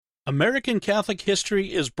American Catholic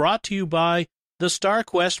History is brought to you by the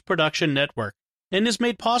StarQuest Production Network and is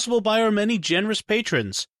made possible by our many generous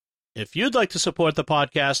patrons. If you'd like to support the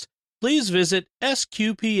podcast, please visit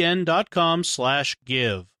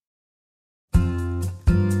sqpn.com/give.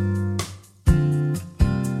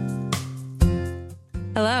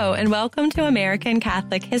 Hello, and welcome to American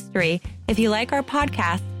Catholic History. If you like our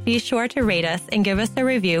podcast, be sure to rate us and give us a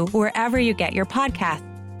review wherever you get your podcasts.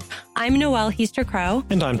 I'm Noelle Heaster-Crowe.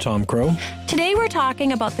 And I'm Tom Crow. Today we're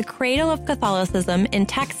talking about the cradle of Catholicism in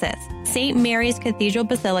Texas, St. Mary's Cathedral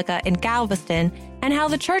Basilica in Galveston, and how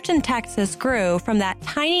the church in Texas grew from that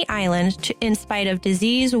tiny island in spite of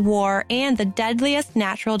disease, war, and the deadliest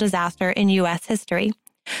natural disaster in U.S. history.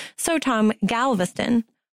 So, Tom, Galveston.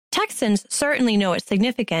 Texans certainly know its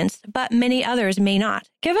significance, but many others may not.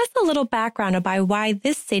 Give us a little background about why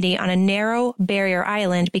this city on a narrow barrier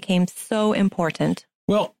island became so important.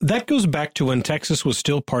 Well, that goes back to when Texas was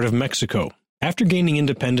still part of Mexico. After gaining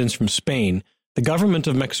independence from Spain, the government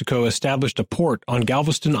of Mexico established a port on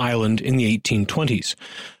Galveston Island in the 1820s.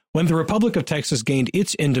 When the Republic of Texas gained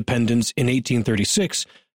its independence in 1836,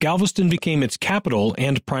 Galveston became its capital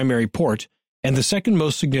and primary port, and the second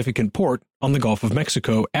most significant port on the Gulf of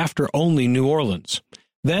Mexico after only New Orleans.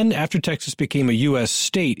 Then, after Texas became a U.S.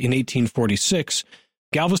 state in 1846,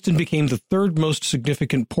 Galveston became the third most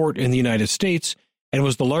significant port in the United States and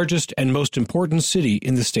was the largest and most important city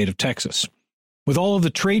in the state of Texas. With all of the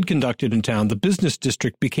trade conducted in town, the business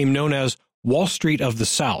district became known as Wall Street of the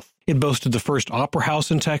South. It boasted the first opera house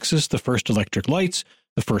in Texas, the first electric lights,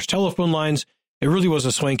 the first telephone lines. It really was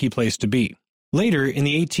a swanky place to be. Later, in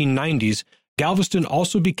the 1890s, Galveston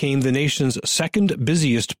also became the nation's second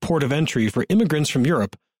busiest port of entry for immigrants from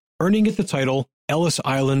Europe, earning it the title Ellis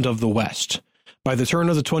Island of the West. By the turn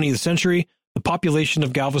of the 20th century, the population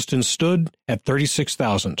of Galveston stood at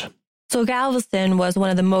 36,000. So Galveston was one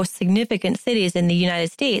of the most significant cities in the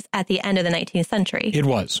United States at the end of the 19th century. It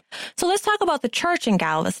was. So let's talk about the church in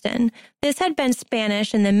Galveston. This had been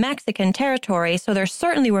Spanish in the Mexican territory, so there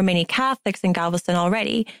certainly were many Catholics in Galveston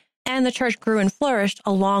already, and the church grew and flourished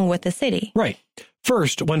along with the city. Right.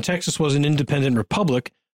 First, when Texas was an independent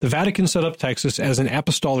republic, the Vatican set up Texas as an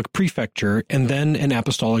apostolic prefecture and then an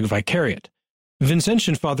apostolic vicariate.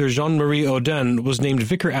 Vincentian Father Jean-Marie Audin was named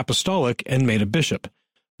vicar apostolic and made a bishop.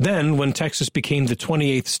 Then, when Texas became the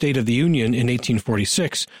 28th state of the Union in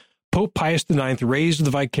 1846, Pope Pius IX raised the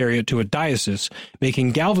vicariate to a diocese,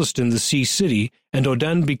 making Galveston the see city, and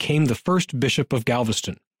Audin became the first bishop of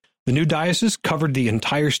Galveston. The new diocese covered the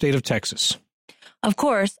entire state of Texas. Of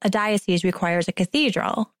course, a diocese requires a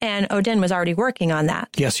cathedral, and Audin was already working on that.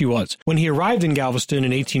 Yes, he was. When he arrived in Galveston in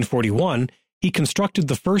 1841, he constructed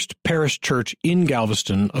the first parish church in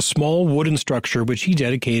Galveston, a small wooden structure which he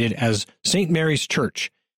dedicated as St. Mary's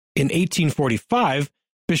Church. In 1845,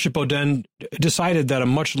 Bishop Audin decided that a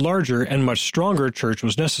much larger and much stronger church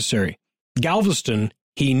was necessary. Galveston,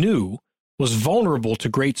 he knew, was vulnerable to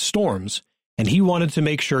great storms, and he wanted to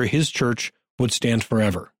make sure his church would stand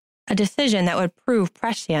forever. A decision that would prove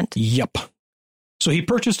prescient. Yep. So he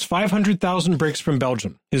purchased 500,000 bricks from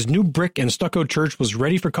Belgium. His new brick and stucco church was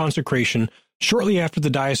ready for consecration shortly after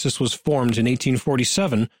the diocese was formed in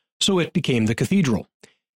 1847, so it became the cathedral.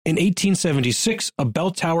 In 1876, a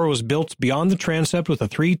bell tower was built beyond the transept with a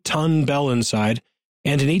 3-ton bell inside,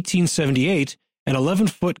 and in 1878, an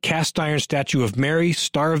 11-foot cast-iron statue of Mary,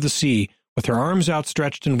 Star of the Sea, with her arms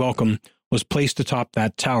outstretched in welcome, was placed atop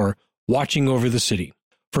that tower, watching over the city.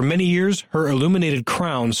 For many years, her illuminated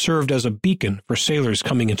crown served as a beacon for sailors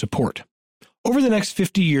coming into port. Over the next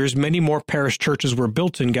 50 years, many more parish churches were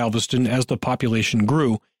built in Galveston as the population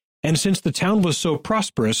grew, and since the town was so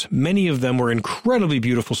prosperous, many of them were incredibly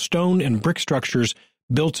beautiful stone and brick structures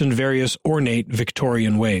built in various ornate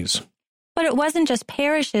Victorian ways. But it wasn't just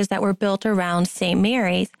parishes that were built around St.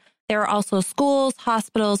 Mary's. There were also schools,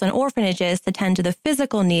 hospitals, and orphanages to tend to the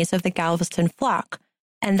physical needs of the Galveston flock.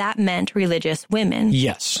 And that meant religious women.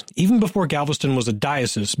 Yes. Even before Galveston was a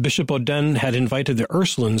diocese, Bishop Audin had invited the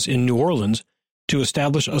Ursulines in New Orleans to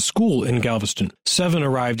establish a school in Galveston. 7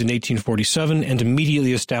 arrived in 1847 and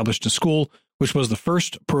immediately established a school, which was the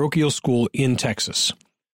first parochial school in Texas.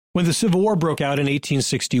 When the Civil War broke out in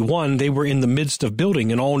 1861, they were in the midst of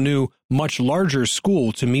building an all-new, much larger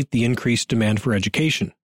school to meet the increased demand for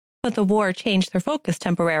education. But the war changed their focus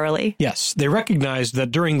temporarily. Yes, they recognized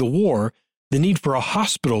that during the war, the need for a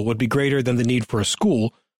hospital would be greater than the need for a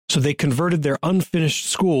school, so they converted their unfinished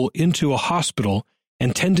school into a hospital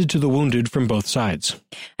and tended to the wounded from both sides.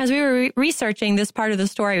 As we were researching this part of the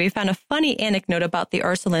story, we found a funny anecdote about the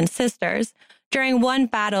Ursuline sisters. During one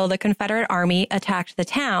battle, the Confederate Army attacked the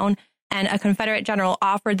town, and a Confederate general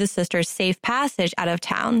offered the sisters safe passage out of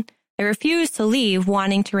town. They refused to leave,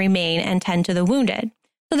 wanting to remain and tend to the wounded.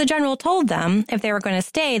 So the general told them if they were going to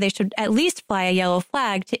stay, they should at least fly a yellow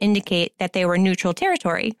flag to indicate that they were neutral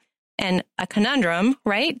territory. And a conundrum,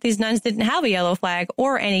 right? These nuns didn't have a yellow flag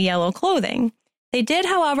or any yellow clothing. They did,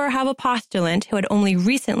 however, have a postulant who had only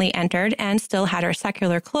recently entered and still had her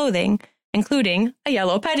secular clothing, including a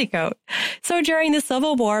yellow petticoat. So during the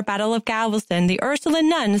Civil War Battle of Galveston, the Ursuline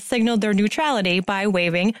nuns signaled their neutrality by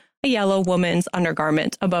waving a yellow woman's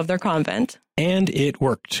undergarment above their convent. And it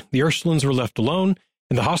worked. The Ursulines were left alone,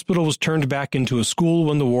 and the hospital was turned back into a school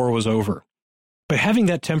when the war was over. But having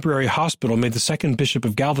that temporary hospital made the second Bishop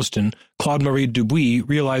of Galveston, Claude-Marie Dubuis,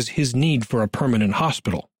 realize his need for a permanent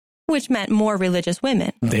hospital. Which meant more religious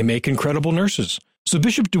women. They make incredible nurses. So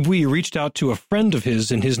Bishop Dubuis reached out to a friend of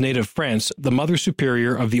his in his native France, the Mother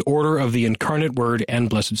Superior of the Order of the Incarnate Word and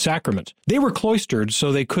Blessed Sacrament. They were cloistered,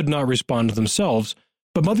 so they could not respond themselves,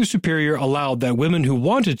 but Mother Superior allowed that women who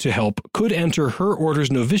wanted to help could enter her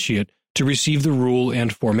order's novitiate to receive the rule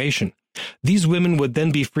and formation. These women would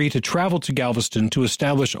then be free to travel to Galveston to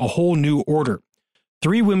establish a whole new order.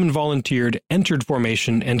 3 women volunteered, entered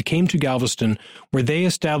formation, and came to Galveston, where they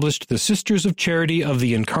established the Sisters of Charity of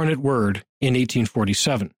the Incarnate Word in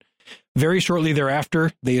 1847. Very shortly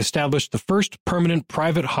thereafter, they established the first permanent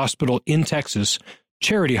private hospital in Texas,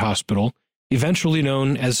 Charity Hospital, eventually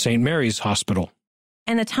known as St. Mary's Hospital.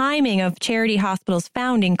 And the timing of Charity Hospital's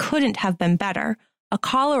founding couldn't have been better. A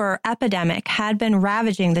cholera epidemic had been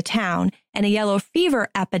ravaging the town, and a yellow fever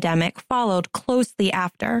epidemic followed closely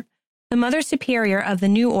after. The Mother Superior of the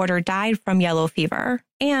new order died from yellow fever,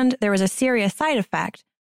 and there was a serious side effect: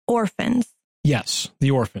 orphans. Yes,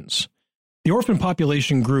 the orphans. The orphan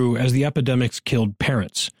population grew as the epidemics killed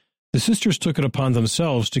parents. The sisters took it upon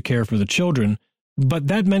themselves to care for the children, but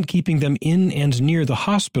that meant keeping them in and near the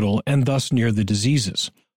hospital and thus near the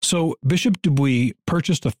diseases. So Bishop Dubuis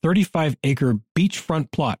purchased a 35-acre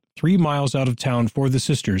beachfront plot 3 miles out of town for the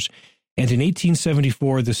sisters, and in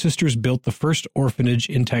 1874 the sisters built the first orphanage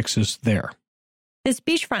in Texas there. This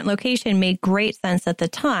beachfront location made great sense at the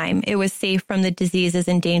time. It was safe from the diseases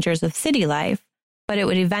and dangers of city life, but it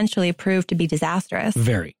would eventually prove to be disastrous.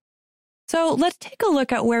 Very. So let's take a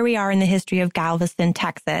look at where we are in the history of Galveston,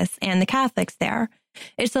 Texas, and the Catholics there.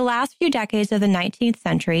 It's the last few decades of the 19th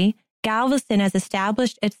century. Galveston has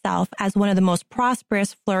established itself as one of the most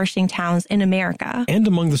prosperous, flourishing towns in America. And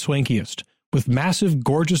among the swankiest, with massive,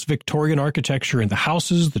 gorgeous Victorian architecture in the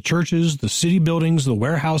houses, the churches, the city buildings, the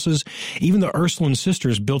warehouses. Even the Ursuline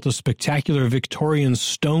sisters built a spectacular Victorian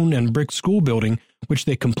stone and brick school building, which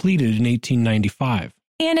they completed in 1895.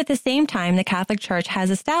 And at the same time, the Catholic Church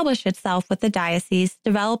has established itself with the diocese,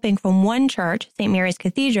 developing from one church, St. Mary's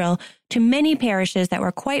Cathedral, to many parishes that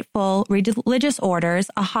were quite full, religious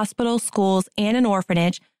orders, a hospital, schools, and an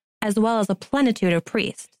orphanage, as well as a plenitude of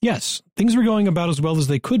priests. Yes, things were going about as well as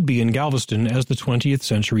they could be in Galveston as the 20th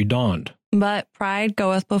century dawned. But pride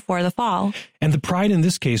goeth before the fall. And the pride in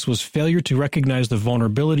this case was failure to recognize the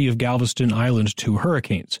vulnerability of Galveston Island to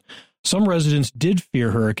hurricanes. Some residents did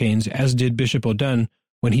fear hurricanes, as did Bishop Odin,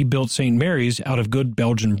 when he built St. Mary's out of good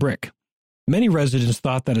Belgian brick. Many residents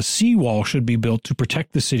thought that a seawall should be built to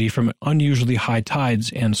protect the city from unusually high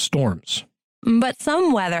tides and storms. But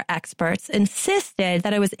some weather experts insisted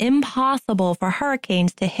that it was impossible for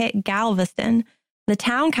hurricanes to hit Galveston. The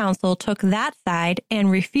town council took that side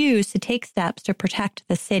and refused to take steps to protect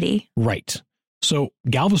the city. Right. So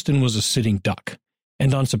Galveston was a sitting duck.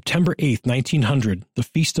 And on September 8th, 1900, the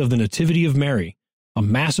feast of the Nativity of Mary, a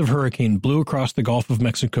massive hurricane blew across the Gulf of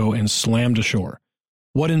Mexico and slammed ashore.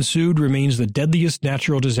 What ensued remains the deadliest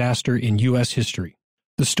natural disaster in U.S. history.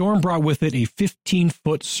 The storm brought with it a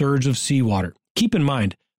 15-foot surge of seawater. Keep in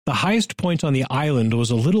mind, the highest point on the island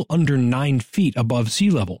was a little under 9 feet above sea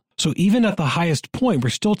level. So even at the highest point,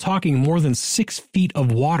 we're still talking more than 6 feet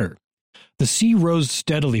of water. The sea rose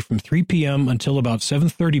steadily from 3 p.m. until about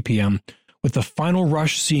 7:30 p.m., with the final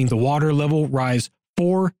rush seeing the water level rise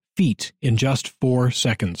 4 feet in just 4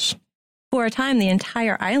 seconds. For a time, the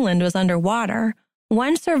entire island was underwater.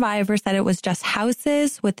 One survivor said it was just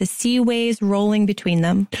houses with the sea waves rolling between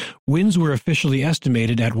them. Winds were officially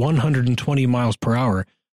estimated at 120 miles per hour,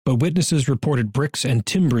 but witnesses reported bricks and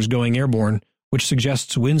timbers going airborne, which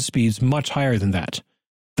suggests wind speeds much higher than that.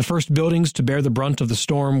 The first buildings to bear the brunt of the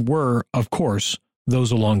storm were, of course,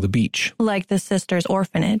 those along the beach. Like the sisters'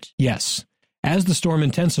 orphanage. Yes. As the storm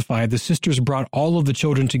intensified, the sisters brought all of the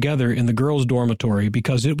children together in the girls' dormitory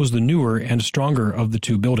because it was the newer and stronger of the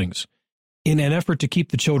 2 buildings. In an effort to keep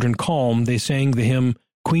the children calm, they sang the hymn,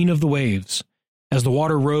 Queen of the Waves. As the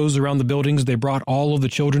water rose around the buildings, they brought all of the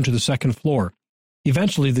children to the second floor.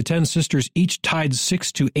 Eventually, the 10 sisters each tied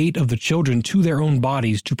 6 to 8 of the children to their own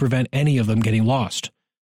bodies to prevent any of them getting lost.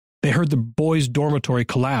 They heard the boys' dormitory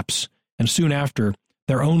collapse, and soon after,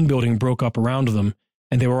 their own building broke up around them,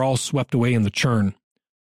 and they were all swept away in the churn.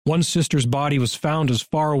 One sister's body was found as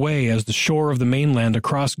far away as the shore of the mainland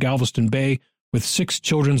across Galveston Bay, with 6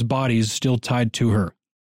 children's bodies still tied to her.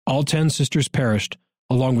 All 10 sisters perished,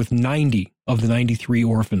 along with 90 of the 93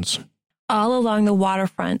 orphans. All along the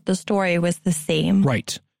waterfront, the story was the same.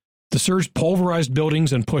 Right. The surge pulverized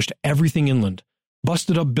buildings and pushed everything inland.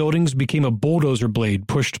 Busted up buildings became a bulldozer blade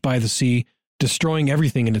pushed by the sea, destroying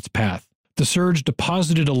everything in its path. The surge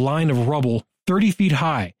deposited a line of rubble 30 feet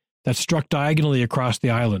high that struck diagonally across the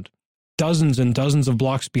island. Dozens and dozens of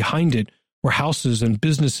blocks behind it, where houses and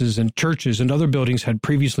businesses and churches and other buildings had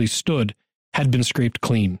previously stood, had been scraped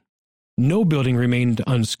clean. No building remained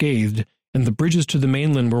unscathed, and the bridges to the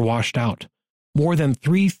mainland were washed out. More than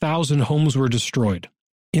 3,000 homes were destroyed.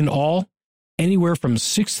 In all, anywhere from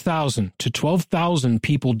 6,000 to 12,000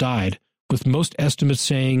 people died, with most estimates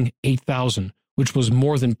saying 8,000, which was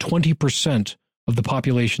more than 20% of the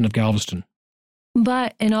population of Galveston.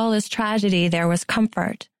 But in all this tragedy, there was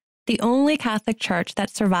comfort. The only Catholic church that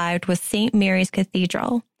survived was St. Mary's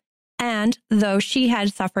Cathedral. And though she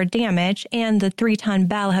had suffered damage and the 3-ton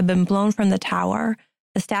bell had been blown from the tower,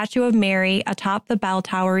 the statue of Mary atop the bell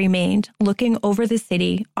tower remained, looking over the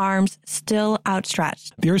city, arms still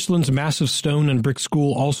outstretched. The Ursulines' massive stone and brick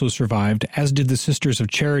school also survived, as did the Sisters of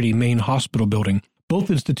Charity main hospital building.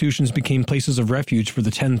 Both institutions became places of refuge for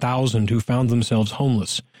the 10,000 who found themselves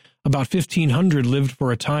homeless. About 1,500 lived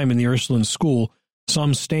for a time in the Ursuline school,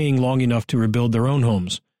 some staying long enough to rebuild their own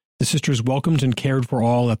homes. The sisters welcomed and cared for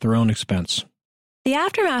all at their own expense. The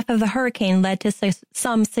aftermath of the hurricane led to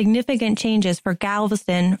some significant changes for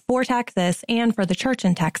Galveston, for Texas, and for the church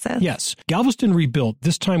in Texas. Yes, Galveston rebuilt,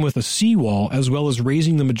 this time with a seawall, as well as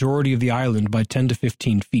raising the majority of the island by 10 to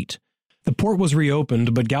 15 feet. The port was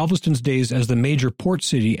reopened, but Galveston's days as the major port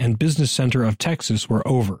city and business center of Texas were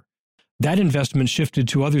over. That investment shifted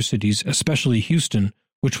to other cities, especially Houston,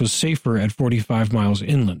 which was safer at 45 miles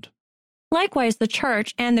inland. Likewise, the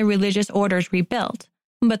church and the religious orders rebuilt,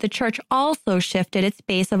 but the church also shifted its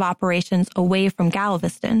base of operations away from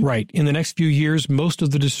Galveston. Right. In the next few years, most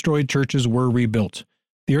of the destroyed churches were rebuilt.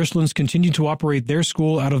 The Ursulines continued to operate their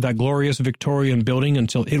school out of that glorious Victorian building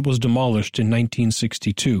until it was demolished in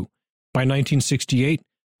 1962. By 1968,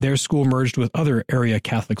 their school merged with other area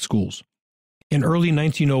Catholic schools. In early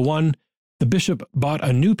 1901, the bishop bought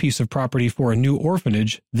a new piece of property for a new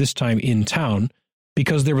orphanage, this time in town,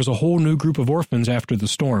 because there was a whole new group of orphans after the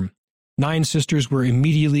storm. 9 sisters were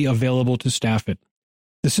immediately available to staff it.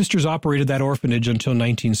 The sisters operated that orphanage until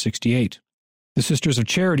 1968. The Sisters of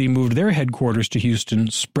Charity moved their headquarters to Houston,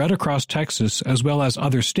 spread across Texas, as well as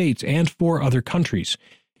other states and 4 other countries.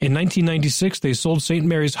 In 1996, they sold St.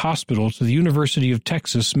 Mary's Hospital to the University of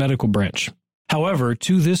Texas Medical Branch. However,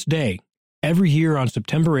 to this day, every year on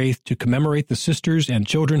September 8th, to commemorate the sisters and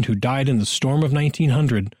children who died in the storm of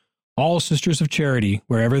 1900, all Sisters of Charity,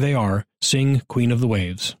 wherever they are, sing Queen of the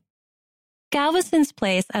Waves. Galveston's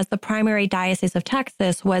place as the primary diocese of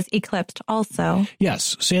Texas was eclipsed also.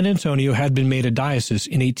 Yes, San Antonio had been made a diocese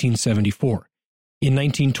in 1874. In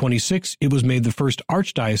 1926, it was made the first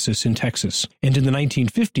archdiocese in Texas, and in the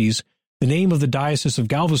 1950s, the name of the Diocese of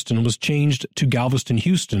Galveston was changed to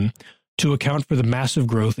Galveston-Houston to account for the massive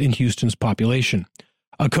growth in Houston's population.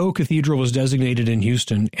 A co-cathedral was designated in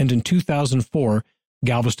Houston, and in 2004,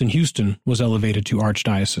 Galveston-Houston was elevated to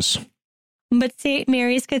archdiocese. But St.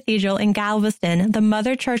 Mary's Cathedral in Galveston, the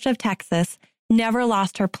Mother Church of Texas, never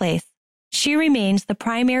lost her place. She remains the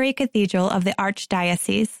primary cathedral of the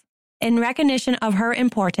archdiocese. In recognition of her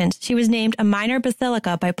importance, she was named a minor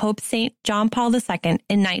basilica by Pope St. John Paul II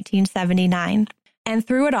in 1979. And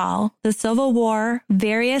through it all, the Civil War,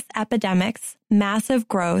 various epidemics, massive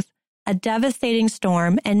growth, a devastating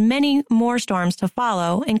storm, and many more storms to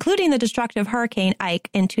follow, including the destructive Hurricane Ike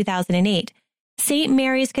in 2008, St.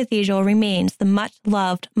 Mary's Cathedral remains the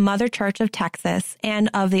much-loved Mother Church of Texas and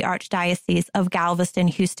of the Archdiocese of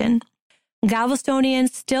Galveston-Houston. Galvestonians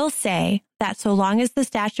still say that so long as the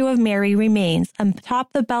statue of Mary remains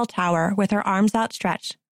atop the bell tower with her arms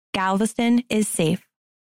outstretched, Galveston is safe.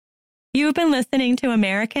 You've been listening to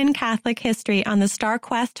American Catholic History on the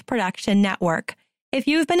StarQuest Production Network. If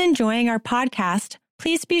you've been enjoying our podcast,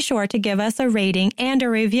 please be sure to give us a rating and a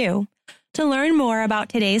review. To learn more about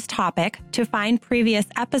today's topic, to find previous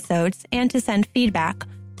episodes, and to send feedback,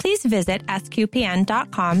 please visit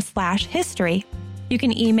sqpn.com/history. You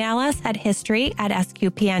can email us at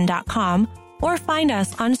history@sqpn.com or find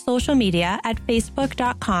us on social media at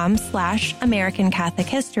facebook.com/American Catholic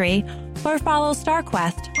History or follow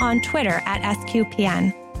StarQuest on Twitter at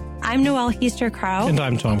SQPN. I'm Noelle Heaster-Crowe. And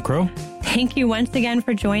I'm Tom Crow. Thank you once again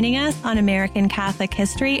for joining us on American Catholic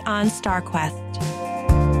History on StarQuest.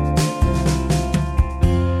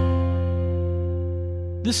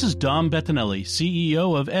 This is Dom Bettinelli,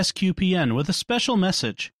 CEO of SQPN, with a special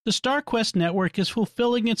message. The StarQuest network is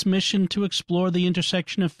fulfilling its mission to explore the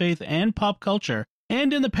intersection of faith and pop culture,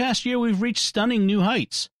 and in the past year we've reached stunning new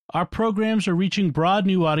heights. Our programs are reaching broad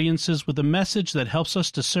new audiences with a message that helps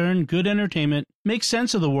us discern good entertainment, make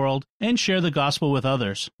sense of the world, and share the gospel with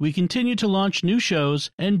others. We continue to launch new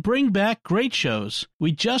shows and bring back great shows.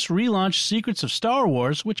 We just relaunched Secrets of Star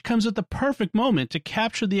Wars, which comes at the perfect moment to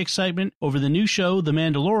capture the excitement over the new show, The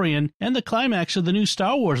Mandalorian, and the climax of the new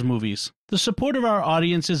Star Wars movies. The support of our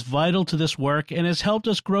audience is vital to this work and has helped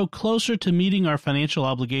us grow closer to meeting our financial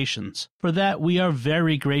obligations. For that, we are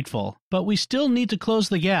very grateful. But we still need to close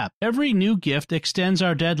the gap. Every new gift extends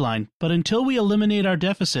our deadline, but until we eliminate our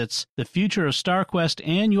deficits, the future of StarQuest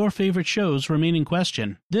and your favorite shows remain in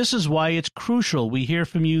question. This is why it's crucial we hear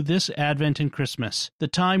from you this Advent and Christmas, the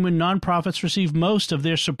time when nonprofits receive most of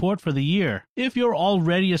their support for the year. If you're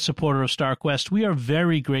already a supporter of StarQuest, we are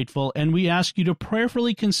very grateful, and we ask you to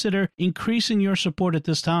prayerfully consider increasing your support at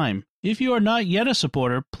this time. If you are not yet a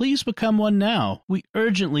supporter, please become one now. We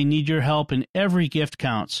urgently need your help, and every gift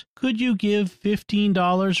counts. Could you give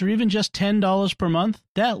 $15 or even just $10 per month?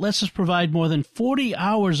 That lets us provide more than 40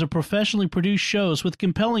 hours of professionally produced shows with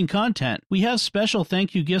compelling content. We have special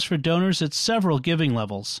thank you gifts for donors at several giving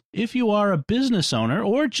levels. If you are a business owner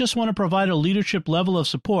or just want to provide a leadership level of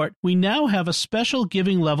support, we now have a special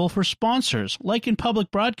giving level for sponsors, like in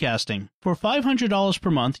public broadcasting. For $500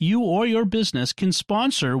 per month, you or your business can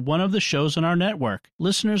sponsor one of the shows on our network.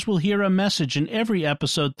 Listeners will hear a message in every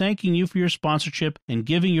episode thanking you for your sponsorship and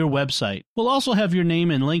giving your website. We'll also have your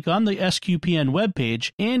name and link on the SQPN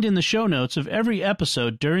webpage and in the show notes of every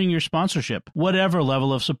episode during your sponsorship. Whatever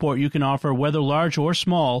level of support you can offer, whether large or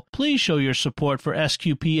small, please show your support for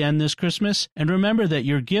SQPN this Christmas, and remember that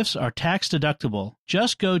your gifts are tax deductible.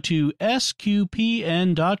 Just go to sqpn.com/give.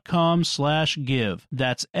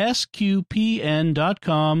 That's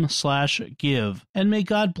sqpn.com/give. And may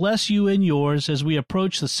God bless you and yours as we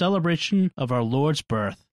approach the celebration of our Lord's birth.